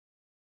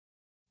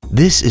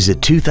This is a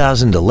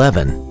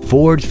 2011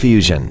 Ford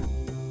Fusion.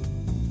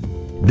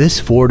 This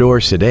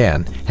four-door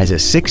sedan has a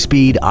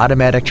 6-speed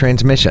automatic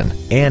transmission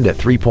and a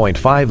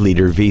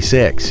 3.5-liter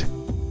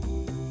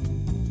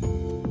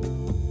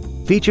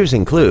V6. Features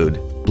include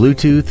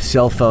Bluetooth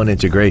cell phone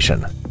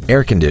integration,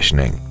 air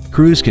conditioning,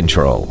 cruise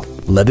control,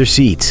 leather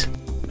seats,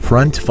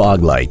 front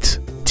fog lights,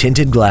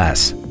 tinted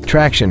glass,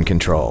 traction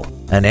control,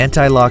 an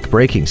anti-lock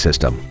braking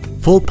system,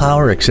 full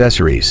power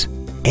accessories,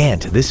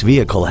 and this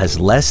vehicle has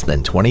less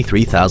than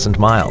 23,000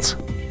 miles.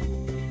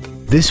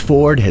 This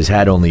Ford has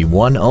had only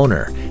one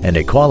owner and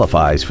it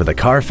qualifies for the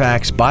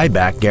Carfax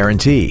buyback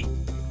guarantee.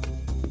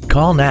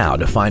 Call now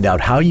to find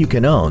out how you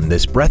can own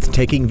this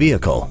breathtaking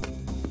vehicle.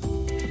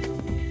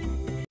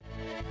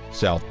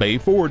 South Bay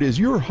Ford is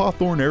your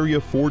Hawthorne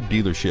area Ford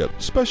dealership,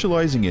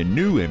 specializing in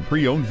new and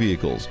pre-owned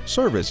vehicles,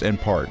 service,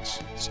 and parts.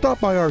 Stop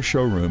by our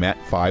showroom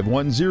at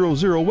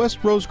 5100 West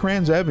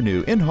Rosecrans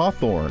Avenue in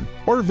Hawthorne,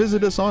 or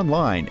visit us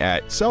online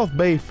at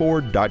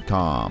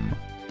southbayford.com.